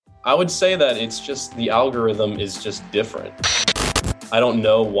I would say that it's just the algorithm is just different. I don't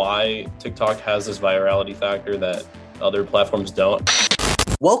know why TikTok has this virality factor that other platforms don't.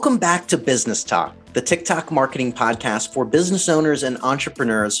 Welcome back to Business Talk, the TikTok marketing podcast for business owners and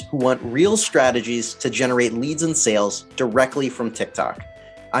entrepreneurs who want real strategies to generate leads and sales directly from TikTok.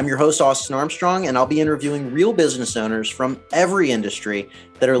 I'm your host, Austin Armstrong, and I'll be interviewing real business owners from every industry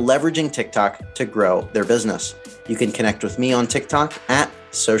that are leveraging TikTok to grow their business. You can connect with me on TikTok at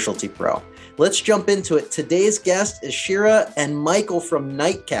SocialtyPro. Let's jump into it. Today's guest is Shira and Michael from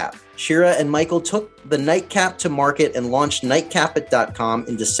Nightcap. Shira and Michael took the Nightcap to market and launched nightcapit.com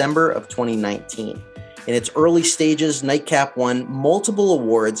in December of 2019. In its early stages, Nightcap won multiple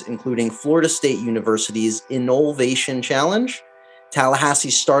awards, including Florida State University's Innovation Challenge, Tallahassee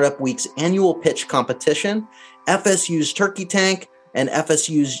Startup Week's annual pitch competition, FSU's Turkey Tank, and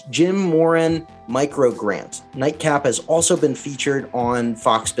FSU's Jim Moran Micro Grant. Nightcap has also been featured on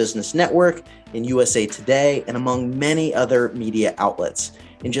Fox Business Network, in USA Today, and among many other media outlets.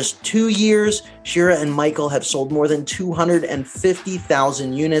 In just 2 years, Shira and Michael have sold more than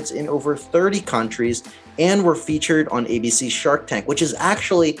 250,000 units in over 30 countries and were featured on ABC's Shark Tank, which is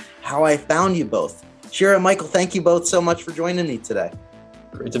actually how I found you both. Shira and Michael, thank you both so much for joining me today.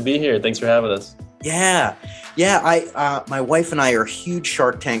 Great to be here. Thanks for having us. Yeah. My wife and I are huge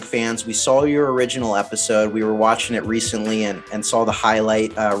Shark Tank fans. We saw your original episode. We were watching it recently and saw the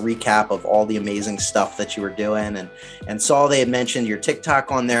highlight recap of all the amazing stuff that you were doing and saw they had mentioned your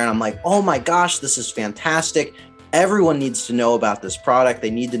TikTok on there. And I'm like, oh my gosh, this is fantastic. Everyone needs to know about this product.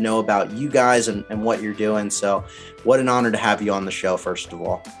 They need to know about you guys and what you're doing. So what an honor to have you on the show, first of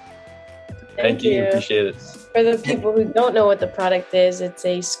all. Thank you. Appreciate it. For the people who don't know what the product is, it's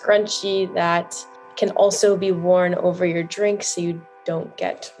a scrunchie that can also be worn over your drink so you don't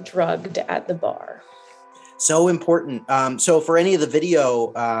get drugged at the bar. So important. So for any of the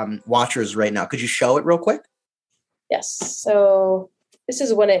video watchers right now, could you show it real quick? Yes. So this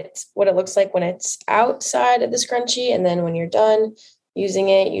is what it looks like when it's outside of the scrunchie. And then when you're done using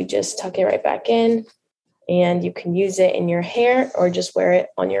it, you just tuck it right back in and you can use it in your hair or just wear it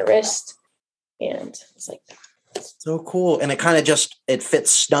on your wrist. And it's like that. So cool. And it kind of it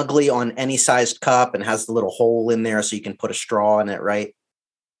fits snugly on any sized cup and has the little hole in there so you can put a straw in it, right?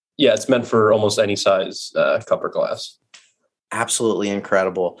 Yeah, it's meant for almost any size cup or glass. Absolutely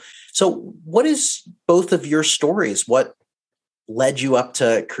incredible. So what is both of your stories? What led you up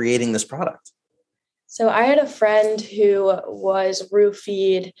to creating this product? So I had a friend who was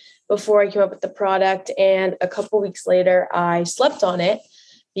roofied before I came up with the product. And a couple weeks later, I slept on it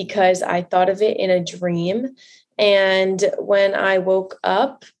because I thought of it in a dream. And when I woke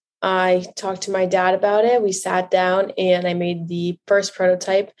up, I talked to my dad about it. We sat down and I made the first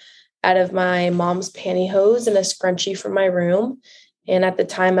prototype out of my mom's pantyhose and a scrunchie from my room. And at the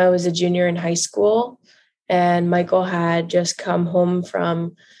time I was a junior in high school and Michael had just come home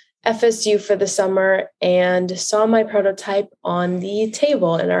from FSU for the summer and saw my prototype on the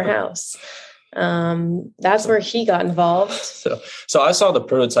table in our house. That's where he got involved. So I saw the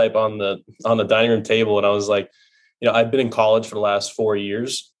prototype on the dining room table and I was like, I've been in college for the last 4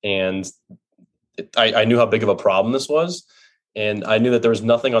 years and I knew how big of a problem this was. And I knew that there was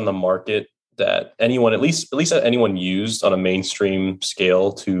nothing on the market that anyone, at least that anyone used on a mainstream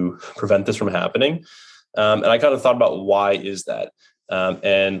scale to prevent this from happening. And I kind of thought about why is that?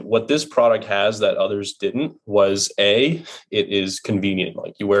 And what this product has that others didn't was it is convenient.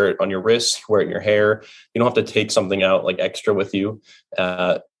 Like you wear it on your wrist, you wear it in your hair. You don't have to take something out like extra with you.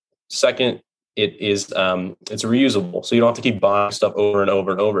 Second, it's reusable. So you don't have to keep buying stuff over and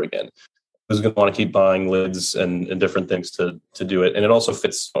over and over again. Who's going to want to keep buying lids and different things to do it? And it also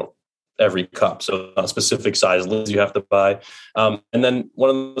fits every cup. So not a specific size lids you have to buy. And then one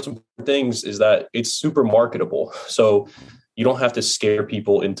of the most important things is that it's super marketable. So you don't have to scare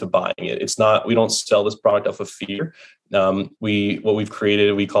people into buying it. We don't sell this product off of fear. What we've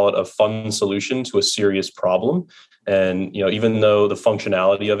created, we call it a fun solution to a serious problem. And, even though the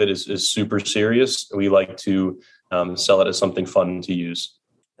functionality of it is super serious, we like to sell it as something fun to use.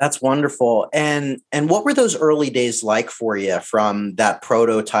 That's wonderful. And what were those early days like for you from that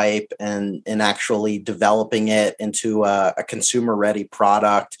prototype and actually developing it into a consumer ready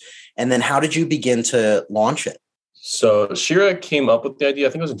product? And then how did you begin to launch it? So Shira came up with the idea,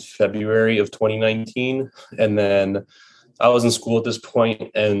 I think it was in February of 2019. And then I was in school at this point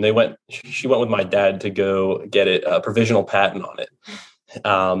and she went with my dad to go get a provisional patent on it.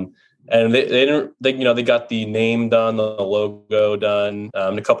 And they got the name done, the logo done,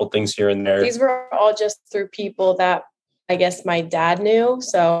 and a couple things here and there. These were all just through people that I guess my dad knew.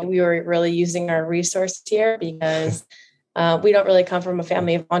 So we were really using our resources here because We don't really come from a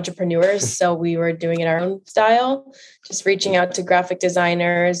family of entrepreneurs, so we were doing it our own style, just reaching out to graphic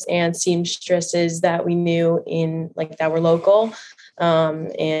designers and seamstresses that we knew that were local.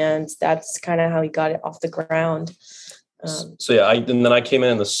 And that's kind of how we got it off the ground. So yeah, and then I came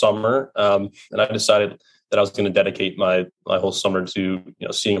in the summer, and I decided that I was going to dedicate my whole summer to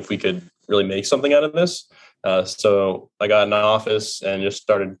seeing if we could really make something out of this. So I got an office and just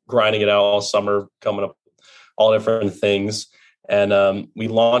started grinding it out all summer, coming up with all different things. And we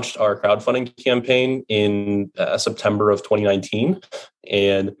launched our crowdfunding campaign in September of 2019.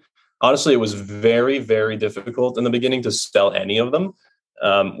 And honestly, it was very, very difficult in the beginning to sell any of them.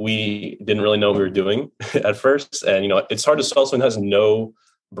 We didn't really know what we were doing at first. And, it's hard to sell something that has no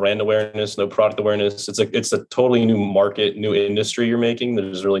brand awareness, no product awareness. It's a totally new market, new industry you're making.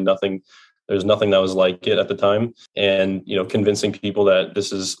 There's nothing that was like it at the time. And, convincing people that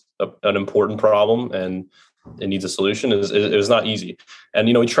this is an important problem and it needs a solution it was not easy. And,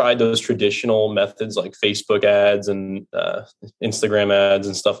 we tried those traditional methods like Facebook ads and Instagram ads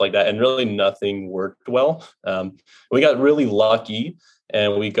and stuff like that. And really nothing worked well. We got really lucky.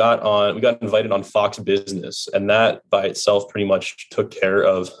 And we got invited on Fox Business, and that by itself pretty much took care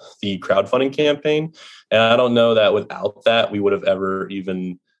of the crowdfunding campaign. And I don't know that without that, we would have ever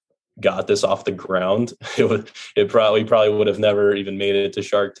even got this off the ground. We probably would have never even made it to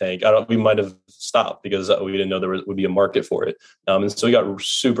Shark Tank. We might have stopped because we didn't know there would be a market for it. And so we got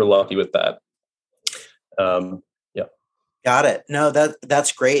super lucky with that. Yeah. Got it. No,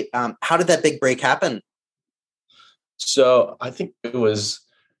 that's great. How did that big break happen? So I think it was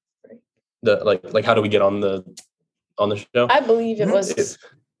how do we get on the show? I believe it was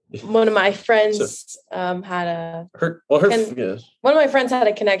one of my friends one of my friends had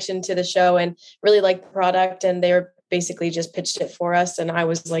a connection to the show and really liked the product, and they were basically just pitched it for us. And I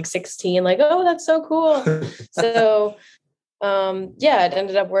was like 16, like, oh, that's so cool. So it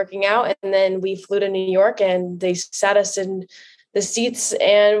ended up working out. And then we flew to New York and they sat us in the seats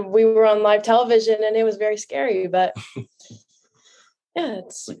and we were on live television, and it was very scary, but yeah,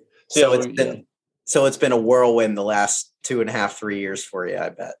 it's been a whirlwind the last 2.5, 3 years for you, I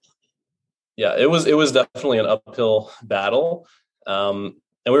bet. Yeah, it was definitely an uphill battle. And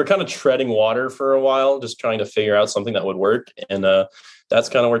we were kind of treading water for a while, just trying to figure out something that would work. And that's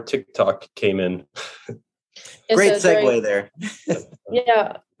kind of where TikTok came in. Great segue there.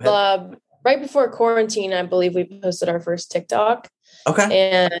 Yeah. Right before quarantine, I believe we posted our first TikTok.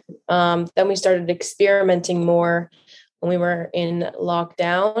 Okay. And then we started experimenting more when we were in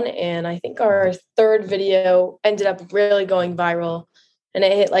lockdown. And I think our third video ended up really going viral, and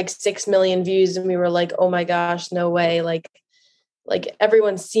it hit like 6 million views. And we were like, oh my gosh, no way. Like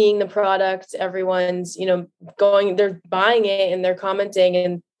everyone's seeing the product. Everyone's, they're buying it and they're commenting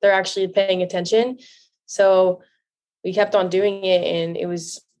and they're actually paying attention. So we kept on doing it, and it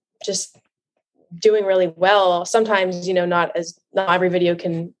was just doing really well. Sometimes, not every video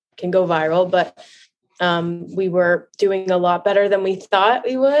can go viral, but we were doing a lot better than we thought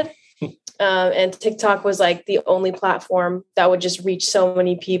we would. And TikTok was like the only platform that would just reach so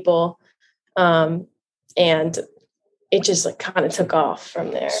many people. And it just like kind of took off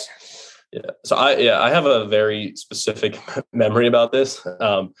from there. Yeah. So I have a very specific memory about this.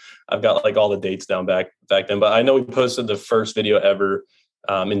 I've got like all the dates down back then, but I know we posted the first video ever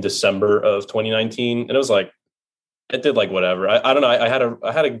in December of 2019. And it was like, it did like whatever. I don't know. I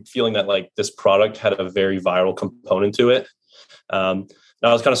had a feeling that like this product had a very viral component to it. And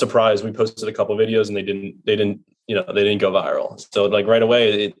I was kind of surprised. We posted a couple of videos and they didn't go viral. So like right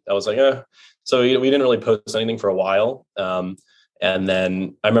away, I was like, So we didn't really post anything for a while. And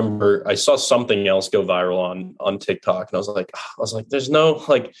then I remember I saw something else go viral on TikTok, and I was like, there's no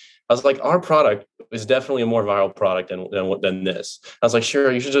like. I was like, our product is definitely a more viral product than this. I was like,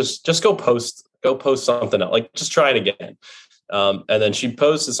 sure, you should just go post something else. Like, just try it again. And then she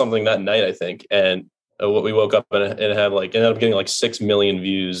posted something that night, I think, and we woke up and it had like ended up getting like 6 million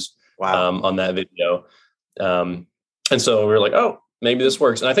views. Wow. On that video. And so we were like, oh, maybe this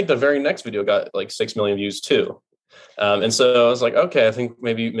works. And I think the very next video got like 6 million views too. And so I was like, okay, I think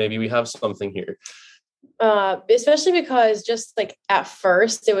maybe we have something here. Especially because just like at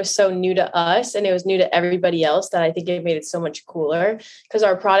first it was so new to us and it was new to everybody else that I think it made it so much cooler, because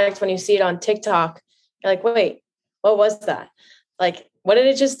our product, when you see it on TikTok, you're like, wait, what was that? Like, what did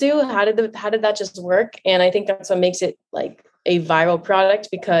it just do? How did that just work? And I think that's what makes it like a viral product,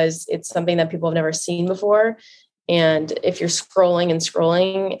 because it's something that people have never seen before. And if you're scrolling,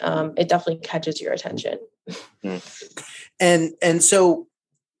 it definitely catches your attention. And so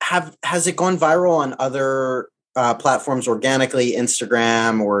has it gone viral on other platforms organically,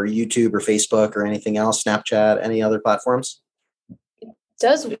 Instagram or YouTube or Facebook or anything else, Snapchat, any other platforms?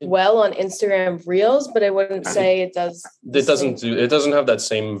 Does well on Instagram Reels, but I wouldn't say it does. It doesn't have that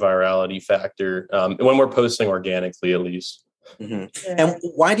same virality factor when we're posting organically, at least. Mm-hmm. Yeah. And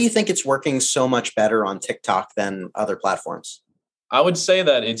why do you think it's working so much better on TikTok than other platforms? I would say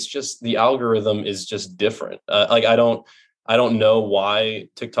that it's just the algorithm is just different. I don't know why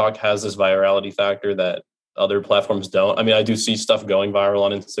TikTok has this virality factor that other platforms don't. I mean, I do see stuff going viral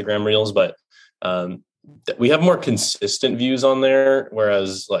on Instagram Reels, but we have more consistent views on there.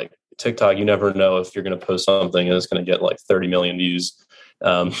 Whereas like TikTok, you never know if you're going to post something and it's going to get like 30 million views.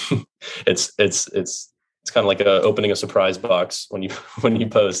 It's kind of like opening a surprise box when you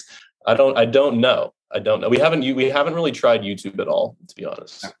post. I don't know. We haven't really tried YouTube at all, to be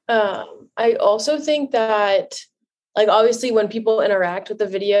honest. I also think that, like, obviously when people interact with the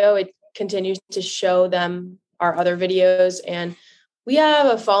video, it continues to show them our other videos, and we have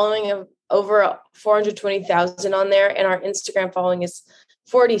a following of over 420,000 on there, and our Instagram following is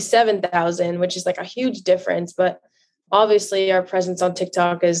 47,000, which is like a huge difference. But obviously our presence on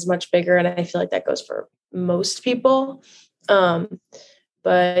TikTok is much bigger, and I feel like that goes for most people.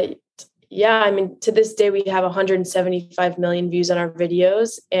 But yeah, I mean, to this day, we have 175 million views on our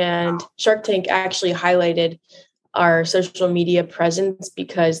videos, and Shark Tank actually highlighted our social media presence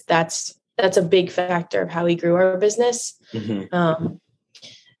because that's a big factor of how we grew our business. Mm-hmm.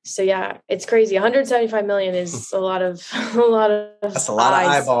 So yeah, it's crazy. 175 million is a lot of that's a lot of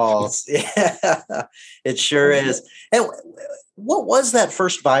eyeballs. Yeah, it sure is. And what was that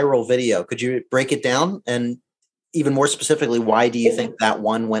first viral video? Could you break it down? And even more specifically, why do you think that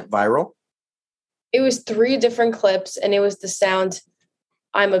one went viral? It was 3 different clips, and it was the sound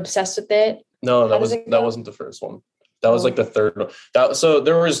 "I'm obsessed with it." No, that wasn't the first one. That was like the third one. So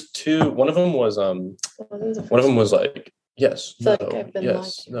there was 2. One of them was like, yes, no,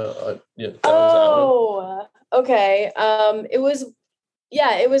 yes, no, yeah. Oh, okay. It was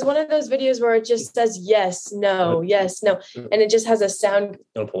one of those videos where it just says yes, no, yes, no, and it just has a sound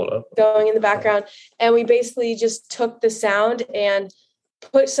pull it up. going in the background. And we basically just took the sound and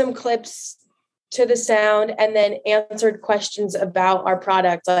put some clips to the sound, and then answered questions about our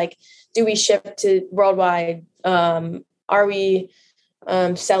product, like, do we ship to worldwide? Are we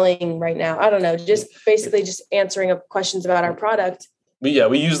selling right now? I don't know. Just basically just answering questions about our product. We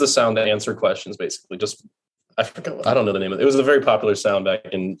use the sound to answer questions, basically. I forgot. I don't know the name of it. It was a very popular sound back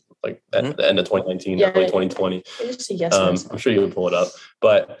in like at the end of 2019, early 2020. Yes, I'm sure you would pull it up.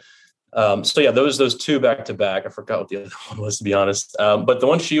 But so yeah, those 2 back to back. I forgot what the other one was, to be honest. But the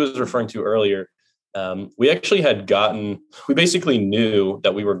one she was referring to earlier, we actually we basically knew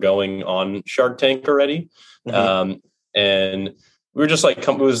that we were going on Shark Tank already. Mm-hmm. And we were just like,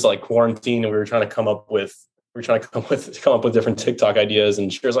 it was like quarantine, and we were trying to come up with different TikTok ideas.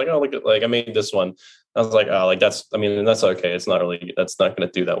 And she was like, oh, look at, like, I made this one. I was like, oh, like that's okay. It's not really, that's not going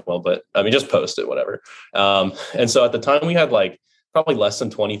to do that well, but I mean, just post it, whatever. And so at the time we had like probably less than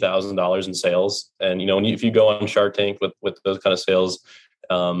 $20,000 in sales. And, if you go on Shark Tank with those kind of sales,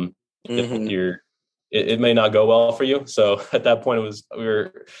 mm-hmm. It may not go well for you. So at that point it was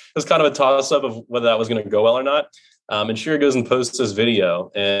kind of a toss up of whether that was going to go well or not. And Shira goes and posts this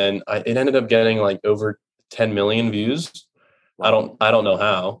video, and it ended up getting like over 10 million views. I don't know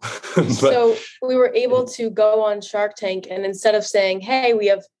how. So we were able to go on Shark Tank, and instead of saying, hey, we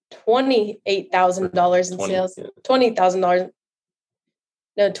have $28,000 in sales, $20,000.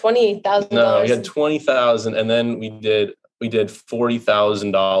 No, $28,000. No, we had 20,000, and then we did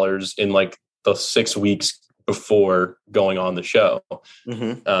 $40,000 in like the 6 weeks before going on the show.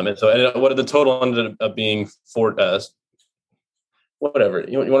 Mm-hmm. And so what the total ended up being for whatever.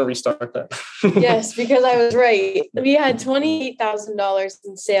 You want to restart that? Yes, because I was right. We had $28,000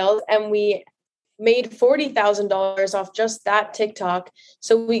 in sales, and we made $40,000 off just that TikTok.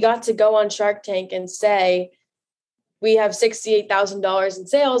 So we got to go on Shark Tank and say we have $68,000 in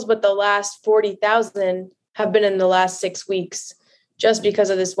sales, but the last 40,000 have been in the last 6 weeks just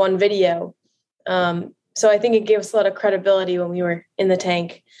because of this one video. So I think it gave us a lot of credibility when we were in the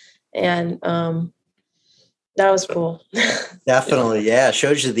tank, and that was cool. Definitely. Yeah. It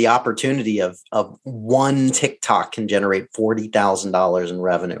shows you the opportunity of one TikTok can generate $40,000 in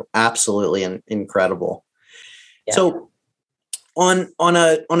revenue. Absolutely incredible. Yeah. So on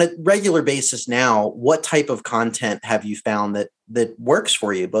a regular basis now, what type of content have you found that works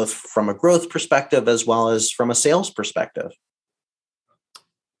for you, both from a growth perspective as well as from a sales perspective?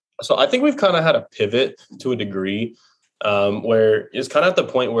 So I think we've kind of had a pivot to a degree where it's kind of at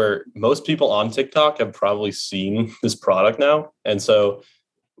the point where most people on TikTok have probably seen this product now. And so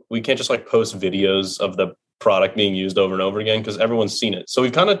we can't just like post videos of the product being used over and over again because everyone's seen it. So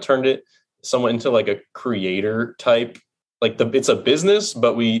we've kind of turned it somewhat into like a creator type, like it's a business,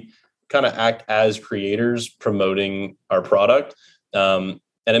 but we kind of act as creators promoting our product.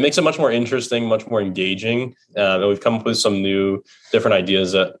 And it makes it much more interesting, much more engaging. And we've come up with some new different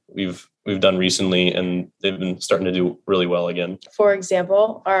ideas that we've done recently, and they've been starting to do really well again. For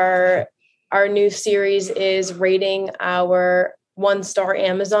example, our new series is rating our 1-star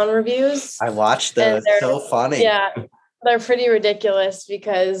Amazon reviews. I watched those. So funny. Yeah. They're pretty ridiculous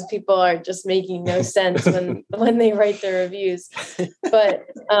because people are just making no sense when they write their reviews. But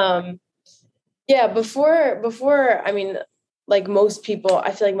before, I mean, like most people,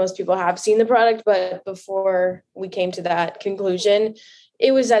 I feel like most people have seen the product, but before we came to that conclusion,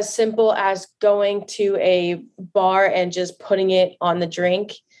 it was as simple as going to a bar and just putting it on the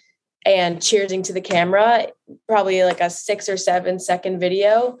drink and cheersing to the camera, probably like a 6 or 7 second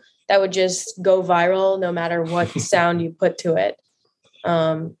video that would just go viral no matter what sound you put to it.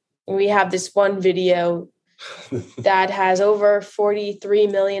 We have this one video that has over 43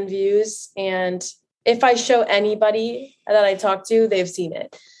 million views. And if I show anybody that I talk to, they've seen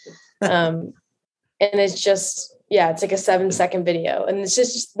it. And it's just, it's like a 7-second video. And it's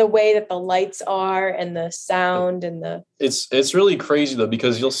just the way that the lights are and the sound and it's really crazy though,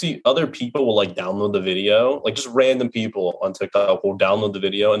 because you'll see other people will like download the video, like just random people on TikTok will download the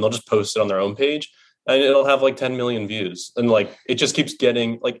video and they'll just post it on their own page and it'll have like 10 million views. And like, it just keeps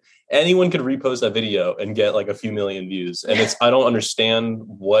getting like anyone could repost that video and get like a few million views. And I don't understand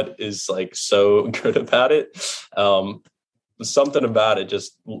what is like so good about it. Something about it,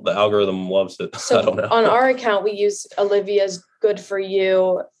 just the algorithm loves it. So I don't know. On our account, we use Olivia's Good For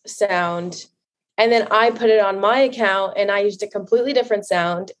You sound. And then I put it on my account and I used a completely different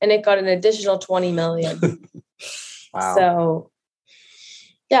sound and it got an additional 20 million. Wow. So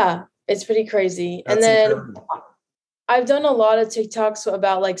yeah, it's pretty crazy. That's and then incredible. I've done a lot of TikToks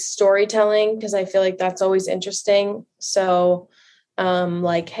about like storytelling because I feel like that's always interesting. So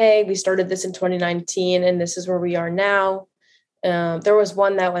like, hey, we started this in 2019 and this is where we are now. There was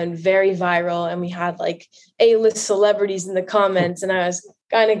one that went very viral and we had like A-list celebrities in the comments and I was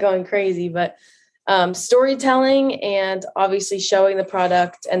kind of going crazy, but storytelling and obviously showing the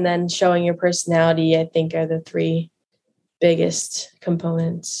product and then showing your personality, I think are the 3 biggest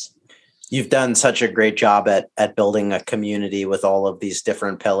components. You've done such a great job at building a community with all of these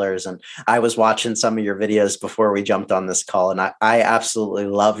different pillars. And I was watching some of your videos before we jumped on this call, and I absolutely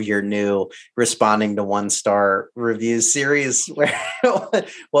love your new responding to 1-star reviews series where it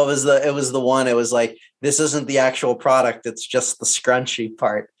was the one, it was like, this isn't the actual product. It's just the scrunchy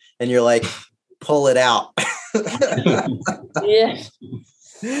part. And you're like, pull it out. Yeah.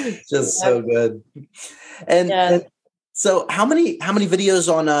 Just so good. And so how many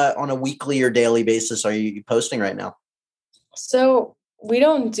videos on a weekly or daily basis are you posting right now? So we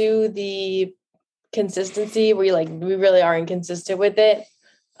don't do the consistency. We really are inconsistent with it.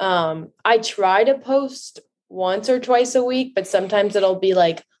 I try to post once or twice a week, but sometimes it'll be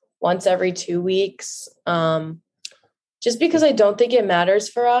like once every 2 weeks. Just because I don't think it matters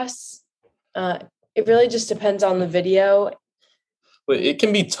for us. It really just depends on the video. But it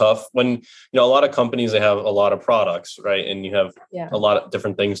can be tough when, a lot of companies, they have a lot of products, right? And you have a lot of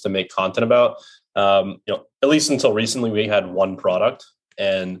different things to make content about. At least until recently, we had one product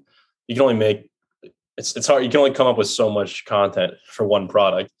and you can only make, it's hard. You can only come up with so much content for one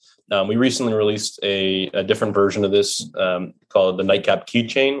product. We recently released a different version of this called the Nightcap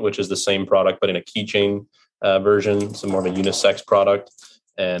Keychain, which is the same product, but in a keychain version. It's more of a unisex product.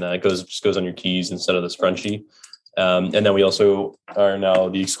 And it just goes on your keys instead of the scrunchie. And then we also are now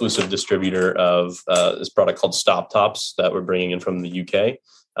the exclusive distributor of this product called Stop Tops that we're bringing in from the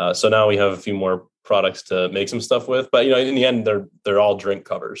UK. So now we have a few more products to make some stuff with. But, in the end, they're all drink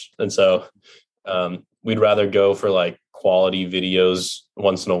covers. And so we'd rather go for like quality videos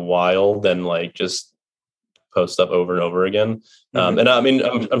once in a while than like just post stuff over and over again. And I mean,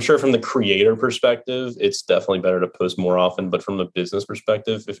 I'm sure from the creator perspective, it's definitely better to post more often. But from the business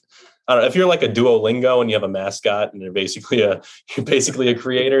perspective, if you're like a Duolingo and you have a mascot and you're basically a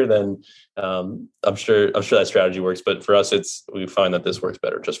creator, then I'm sure that strategy works. But for us, we find that this works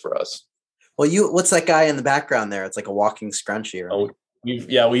better just for us. Well, what's that guy in the background there? It's like a walking scrunchie, right?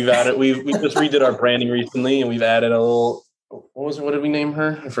 We've added. We just redid our branding recently, and we've added a little. What did we name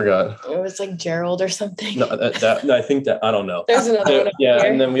her? I forgot. It was like Gerald or something. No, I think that I don't know. There's another one. Yeah,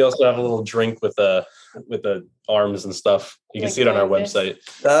 and then we also have a little drink with the arms and stuff. You can see it on our website.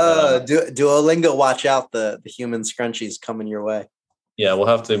 Duolingo, watch out! The human scrunchies coming your way. Yeah, we'll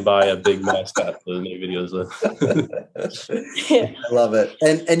have to buy a big mascot for the new videos. I love it.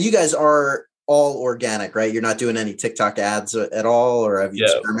 And you guys are all organic, right? You're not doing any TikTok ads at all, or have you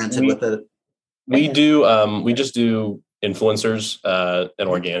experimented with it? We do. We just do influencers and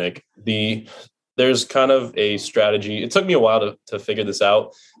organic. There's kind of a strategy. It took me a while to figure this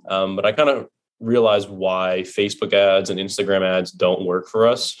out, but I kind of realized why Facebook ads and Instagram ads don't work for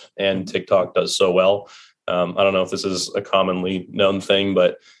us, and TikTok does so well. I don't know if this is a commonly known thing,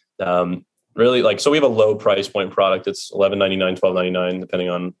 but really, like, so we have a low price point product. It's $11.99, $12.99, depending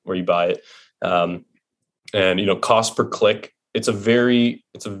on where you buy it. And cost per click. It's a very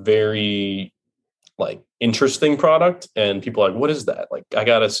like interesting product, and people are like, what is that? Like, I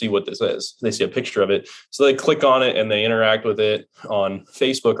gotta see what this is. They see a picture of it, so they click on it and they interact with it on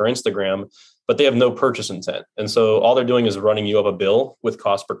Facebook or Instagram, but they have no purchase intent. And so all they're doing is running you up a bill with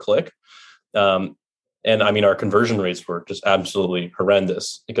cost per click. And I mean, our conversion rates were just absolutely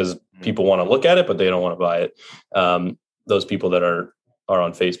horrendous because people want to look at it, but they don't want to buy it. Those people that are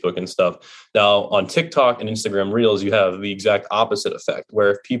on Facebook and stuff. Now on TikTok and Instagram Reels, you have the exact opposite effect,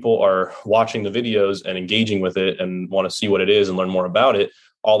 where if people are watching the videos and engaging with it and want to see what it is and learn more about it,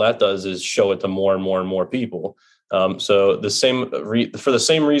 all that does is show it to more and more and more people. So the same for the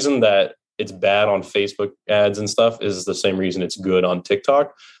same reason that it's bad on Facebook ads and stuff is the same reason it's good on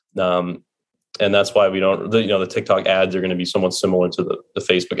TikTok. And that's why we don't, the TikTok ads are going to be somewhat similar to the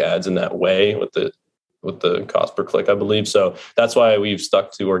Facebook ads in that way with the cost per click, I believe. So that's why we've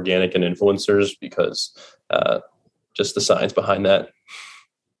stuck to organic and influencers, because just the science behind that.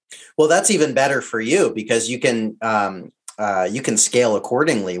 Well, that's even better for you, because you can scale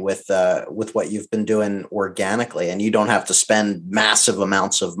accordingly with what you've been doing organically, and you don't have to spend massive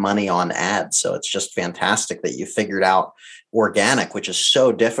amounts of money on ads. So it's just fantastic that you figured out organic, which is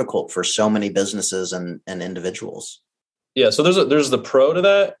so difficult for so many businesses and individuals. Yeah. So there's the pro to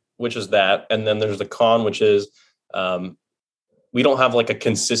that, which is that. And then there's the con, which is we don't have like a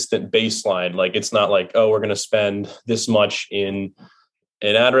consistent baseline. Like, it's not like, oh, we're going to spend this much in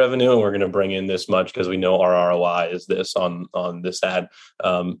ad revenue and we're going to bring in this much because we know our ROI is this on this ad.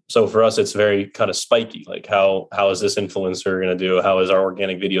 So for us, it's very kind of spiky. Like, how is this influencer going to do? How is our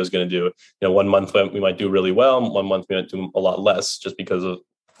organic videos going to do? 1 month we might do really well. 1 month we might do a lot less, just because of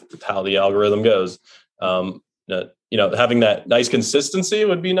how the algorithm goes. Having that nice consistency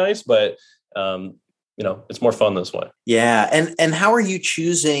would be nice, but it's more fun this way. Yeah. And how are you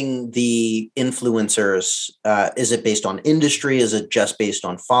choosing the influencers? Is it based on industry? Is it just based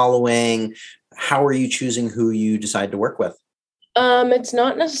on following? How are you choosing who you decide to work with? It's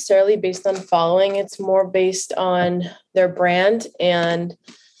not necessarily based on following. It's more based on their brand, and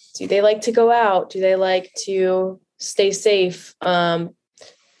do they like to go out? Do they like to stay safe?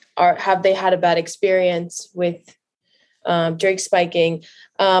 Or have they had a bad experience with Drake spiking?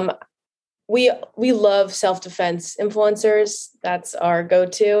 We love self-defense influencers. That's our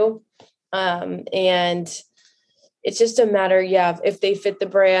go-to. And it's just a matter, if they fit the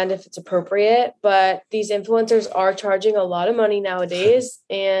brand, if it's appropriate. But these influencers are charging a lot of money nowadays,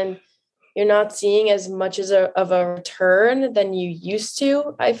 and you're not seeing as much of a return than you used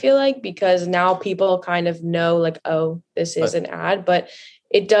to, I feel like, because now people kind of know, like, oh, this is an ad. But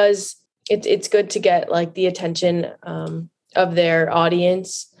it's good to get like the attention of their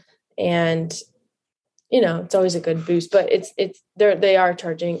audience. And, it's always a good boost, but they are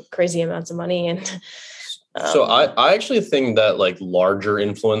charging crazy amounts of money. And so I actually think that like larger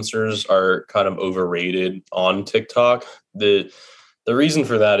influencers are kind of overrated on TikTok. The reason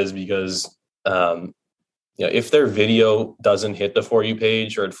for that is because, if their video doesn't hit the For You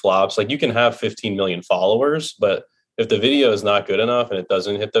page or it flops, like, you can have 15 million followers, but if the video is not good enough and it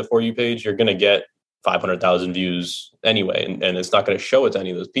doesn't hit the For You page, you're going to get 500,000 views anyway, and it's not going to show it to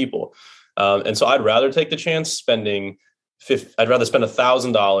any of those people. And so I'd rather take the chance I'd rather spend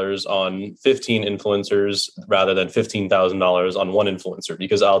 $1,000 on 15 influencers rather than $15,000 on one influencer,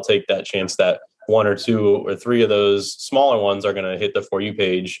 because I'll take that chance that 1 or 2 or 3 of those smaller ones are going to hit the For You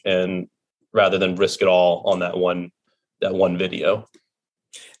page, and rather than risk it all on that one video.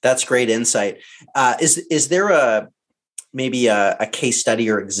 That's great insight. Is there maybe a case study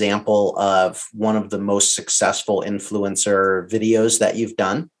or example of one of the most successful influencer videos that you've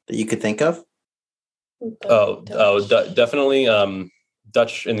done that you could think of? Definitely.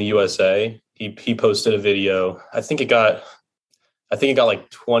 Dutch in the USA. He posted a video. I think it got like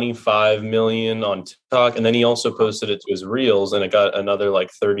 25 million on TikTok, and then he also posted it to his Reels, and it got another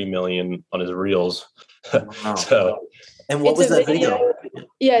like 30 million on his Reels. Wow. And what was that video?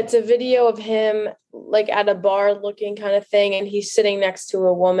 Yeah, it's a video of him like at a bar looking kind of thing, and he's sitting next to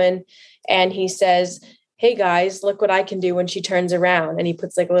a woman, and he says, "Hey guys, look what I can do when she turns around." And he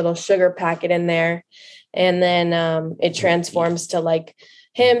puts like a little sugar packet in there, and then it transforms to like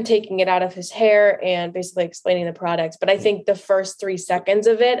him taking it out of his hair and basically explaining the products. But I think the first 3 seconds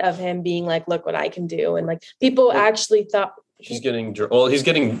of it, of him being like, look what I can do. And like people actually thought he's getting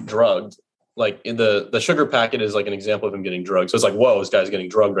drugged. Like the sugar packet is like an example of him getting drugged. So it's like, whoa, this guy's getting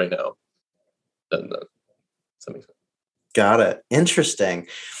drugged right now. Does that make sense? Got it. Interesting.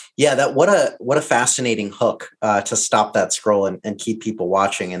 Yeah, what a fascinating hook to stop that scroll and keep people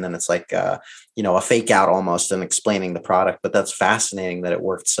watching. And then it's like, a fake out almost and explaining the product. But that's fascinating that it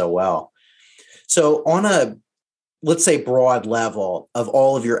worked so well. So on a, let's say, broad level of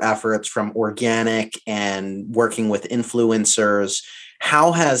all of your efforts from organic and working with influencers,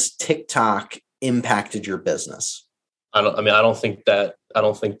 how has TikTok impacted your business? I don't think that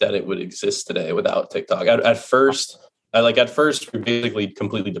it would exist today without TikTok. At first, we're basically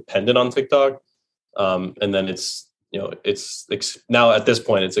completely dependent on TikTok. And then it's now at this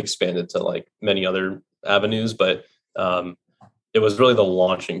point it's expanded to like many other avenues, but it was really the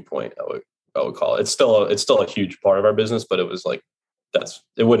launching point. I would call it. It's still a huge part of our business, but it was like,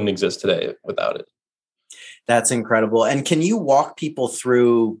 it wouldn't exist today without it. That's incredible. And can you walk people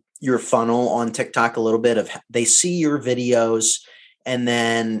through your funnel on TikTok a little bit of, they see your videos and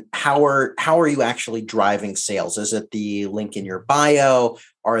then how are you actually driving sales? Is it the link in your bio?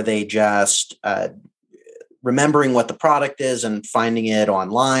 Are they just remembering what the product is and finding it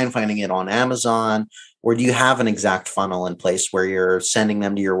online, finding it on Amazon? Or do you have an exact funnel in place where you're sending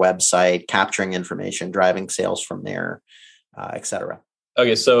them to your website, capturing information, driving sales from there, et cetera?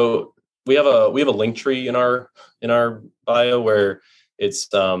 Okay, so we have a link tree in our bio where it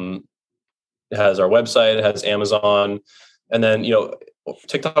has our website, it has Amazon, and then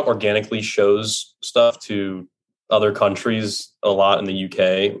TikTok organically shows stuff to other countries a lot in the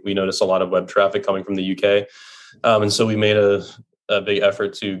UK. We notice a lot of web traffic coming from the UK, and so we made a big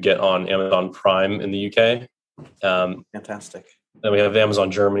effort to get on Amazon Prime in the UK. Fantastic. And we have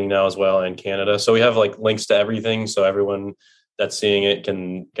Amazon Germany now as well, and Canada. So we have like links to everything, so everyone that's seeing it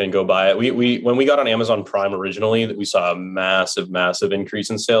can go buy it. We when we got on Amazon Prime originally, we saw a massive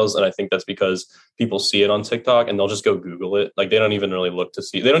increase in sales, and I think that's because people see it on TikTok and they'll just go Google it. Like they don't even really look to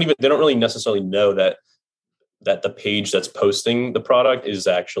see. They don't really necessarily know that the page that's posting the product is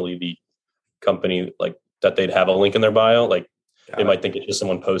actually the company, like that they'd have a link in their bio. Like they might think it's just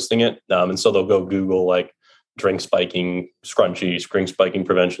someone posting it, and so they'll go Google like drink spiking scrunchie, drink spiking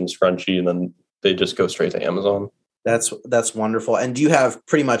prevention scrunchie, and then they just go straight to Amazon. That's wonderful. And do you have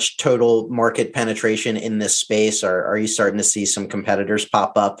pretty much total market penetration in this space, or are you starting to see some competitors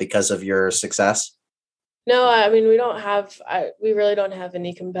pop up because of your success? No, I mean, we really don't have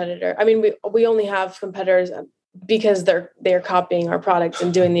any competitor. I mean, we only have competitors because they're copying our products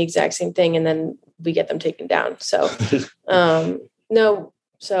and doing the exact same thing, and then we get them taken down. So, no.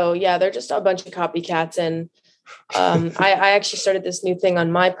 So yeah, they're just a bunch of copycats. And I actually started this new thing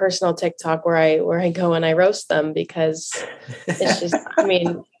on my personal TikTok where I go and I roast them because it's just, I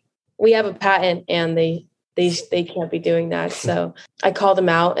mean, we have a patent and they can't be doing that. So I call them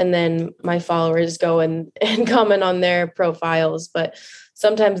out, and then my followers go and comment on their profiles, but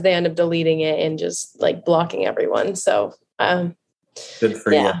sometimes they end up deleting it and just like blocking everyone. So good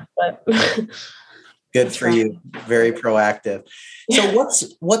for you. But good for you. Very proactive. So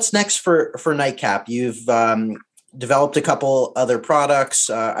what's next for Nightcap? You've developed a couple other products.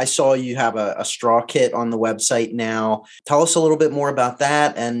 I saw you have a straw kit on the website now. Tell us a little bit more about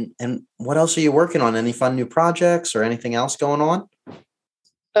that, and what else are you working on? Any fun new projects or anything else going on?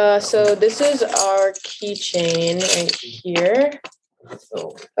 So this is our keychain right here.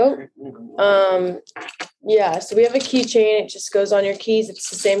 Yeah, so we have a keychain. It just goes on your keys. It's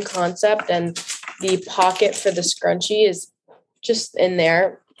the same concept, and the pocket for the scrunchie is just in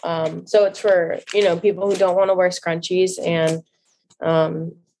there. So it's for, people who don't want to wear scrunchies, and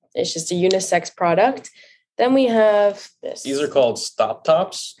it's just a unisex product. Then we have this. These are called Stop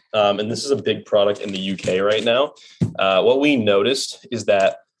Tops, and this is a big product in the UK right now. What we noticed is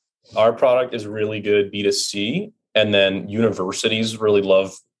that our product is really good B2C, and then universities really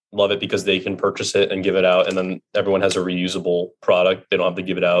love it because they can purchase it and give it out, and then everyone has a reusable product. They don't have to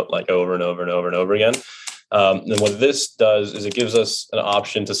give it out like over and over and over and over again. And what this does is it gives us an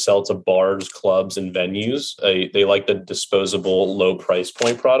option to sell to bars, clubs, and venues. They like the disposable, low price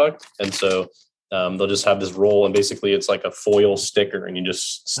point product, and so they'll just have this roll, and basically it's like a foil sticker, and you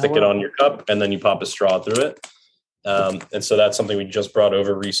just stick it on your cup, and then you pop a straw through it. And so that's something we just brought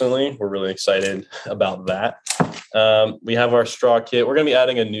over recently. We're really excited about that. We have our straw kit. We're going to be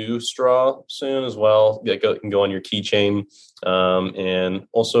adding a new straw soon as well. It can go on your keychain, and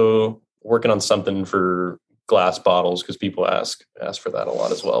also working on something for glass bottles because people ask for that a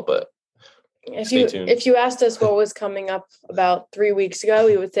lot as well. But If you asked us what was coming up about 3 weeks ago,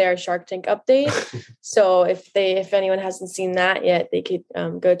 we would say our Shark Tank update. So if anyone hasn't seen that yet, they could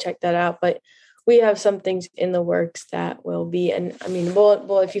go check that out. But we have some things in the works that will be, and I mean,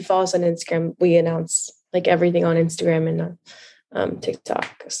 well, if you follow us on Instagram, we announce like everything on Instagram and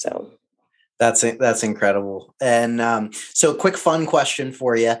TikTok. So that's incredible. And so, quick fun question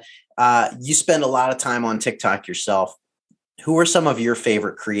for you: you spend a lot of time on TikTok yourself. Who are some of your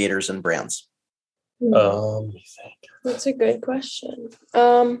favorite creators and brands? That's a good question.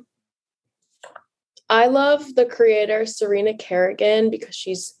 I love the creator Serena Kerrigan because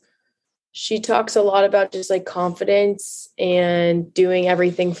she talks a lot about just like confidence and doing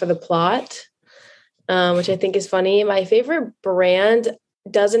everything for the plot, which I think is funny. My favorite brand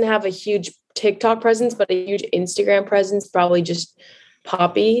doesn't have a huge TikTok presence, but a huge Instagram presence, probably just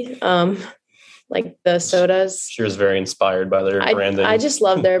Poppy. Like the sodas. She was very inspired by their branding. I just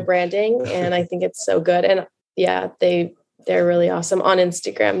love their branding and I think it's so good. And yeah, they're really awesome. On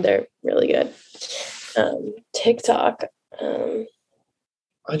Instagram, they're really good. TikTok.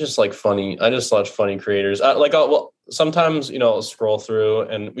 I just like funny creators. Sometimes, I'll scroll through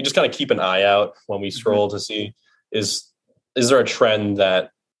and we just kind of keep an eye out when we scroll to see is there a trend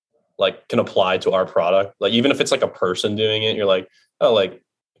that like can apply to our product? Like, even if it's like a person doing it, you're like, oh, like,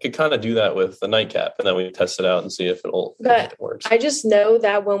 could kind of do that with the nightcap, and then we test it out and see if it works. I just know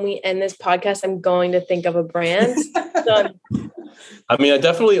that when we end this podcast, I'm going to think of a brand. I mean, I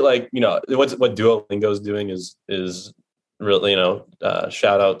definitely like, what Duolingo is doing is really,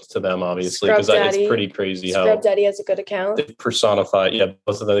 shout out to them, obviously, because it's pretty crazy how Scrub Daddy has a good account. They personified,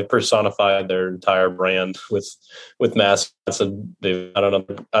 both of them. They personified their entire brand with mascots, and I don't know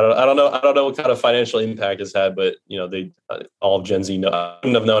what kind of financial impact it's had, but they all of Gen Z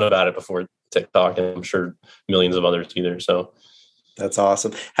wouldn't have known about it before TikTok, and I'm sure millions of others either. So that's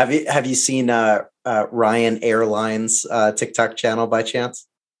awesome. Have you seen Ryan Airlines TikTok channel by chance?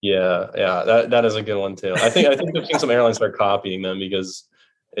 Yeah, that is a good one too. I think I've seen some airlines start copying them because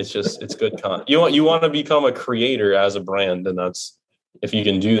it's good content. You want to become a creator as a brand, and that's, if you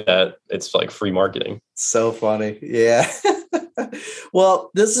can do that, it's like free marketing. So funny, yeah.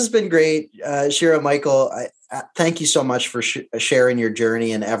 Well, this has been great, Shira, Michael. Thank you so much for sharing your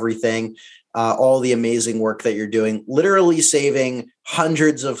journey and everything. All the amazing work that you're doing, literally saving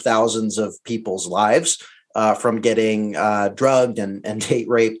hundreds of thousands of people's lives. From getting drugged and date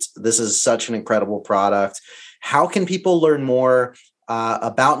raped. This is such an incredible product. How can people learn more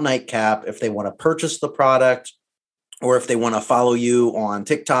about Nightcap if they want to purchase the product, or if they want to follow you on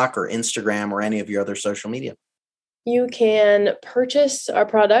TikTok or Instagram or any of your other social media? You can purchase our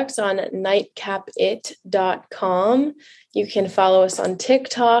products on nightcapit.com. You can follow us on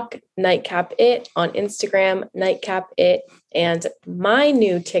TikTok, nightcapit, on Instagram, nightcapit, and my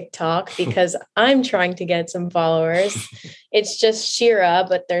new TikTok, because I'm trying to get some followers. It's just Shira,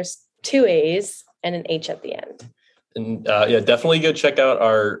 but there's 2 A's and an H at the end. And definitely go check out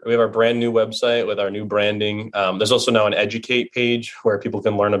we have our brand new website with our new branding. There's also now an educate page where people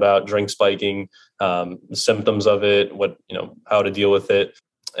can learn about drink spiking, the symptoms of it, how to deal with it,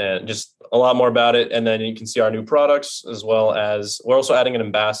 and just a lot more about it. And then you can see our new products, as well as we're also adding an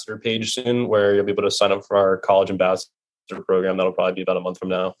ambassador page soon where you'll be able to sign up for our college ambassador program. That'll probably be about a month from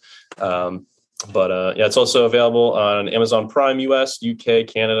now. But it's also available on Amazon Prime, US, UK,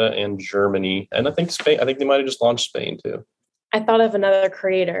 Canada, and Germany. And I think Spain. I think they might have just launched Spain too. I thought of another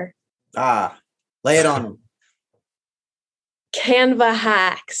creator. Lay it on them. Canva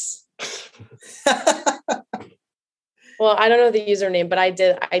Hacks. Well, I don't know the username, but I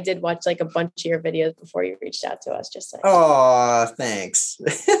did watch like a bunch of your videos before you reached out to us. Just saying. Oh, thanks.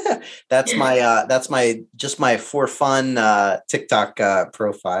 That's my for fun TikTok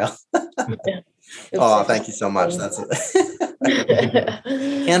profile. Oh, thank you so much. That's it.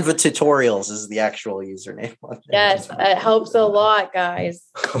 Canva Tutorials is the actual username. Yes, it helps a lot, guys.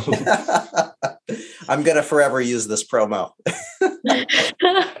 I'm gonna forever use this promo.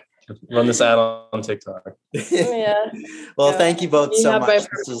 Run this ad on TikTok. Yeah. Well, thank you both so much.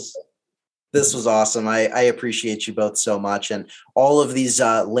 This was awesome. I appreciate you both so much. And all of these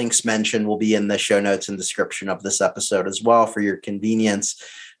links mentioned will be in the show notes and description of this episode as well for your convenience.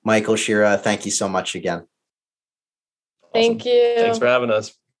 Michael, Shira, thank you so much again. Awesome. Thank you. Thanks for having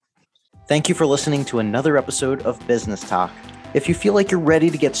us. Thank you for listening to another episode of Business Talk. If you feel like you're ready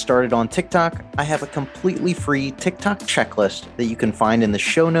to get started on TikTok, I have a completely free TikTok checklist that you can find in the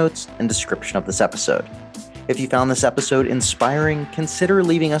show notes and description of this episode. If you found this episode inspiring, consider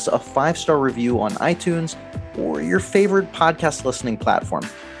leaving us a 5-star review on iTunes or your favorite podcast listening platform.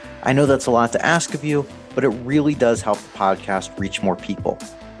 I know that's a lot to ask of you, but it really does help the podcast reach more people.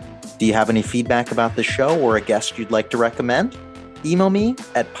 Do you have any feedback about the show or a guest you'd like to recommend? Email me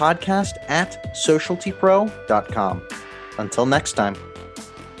at podcast@socialtypro.com. Until next time.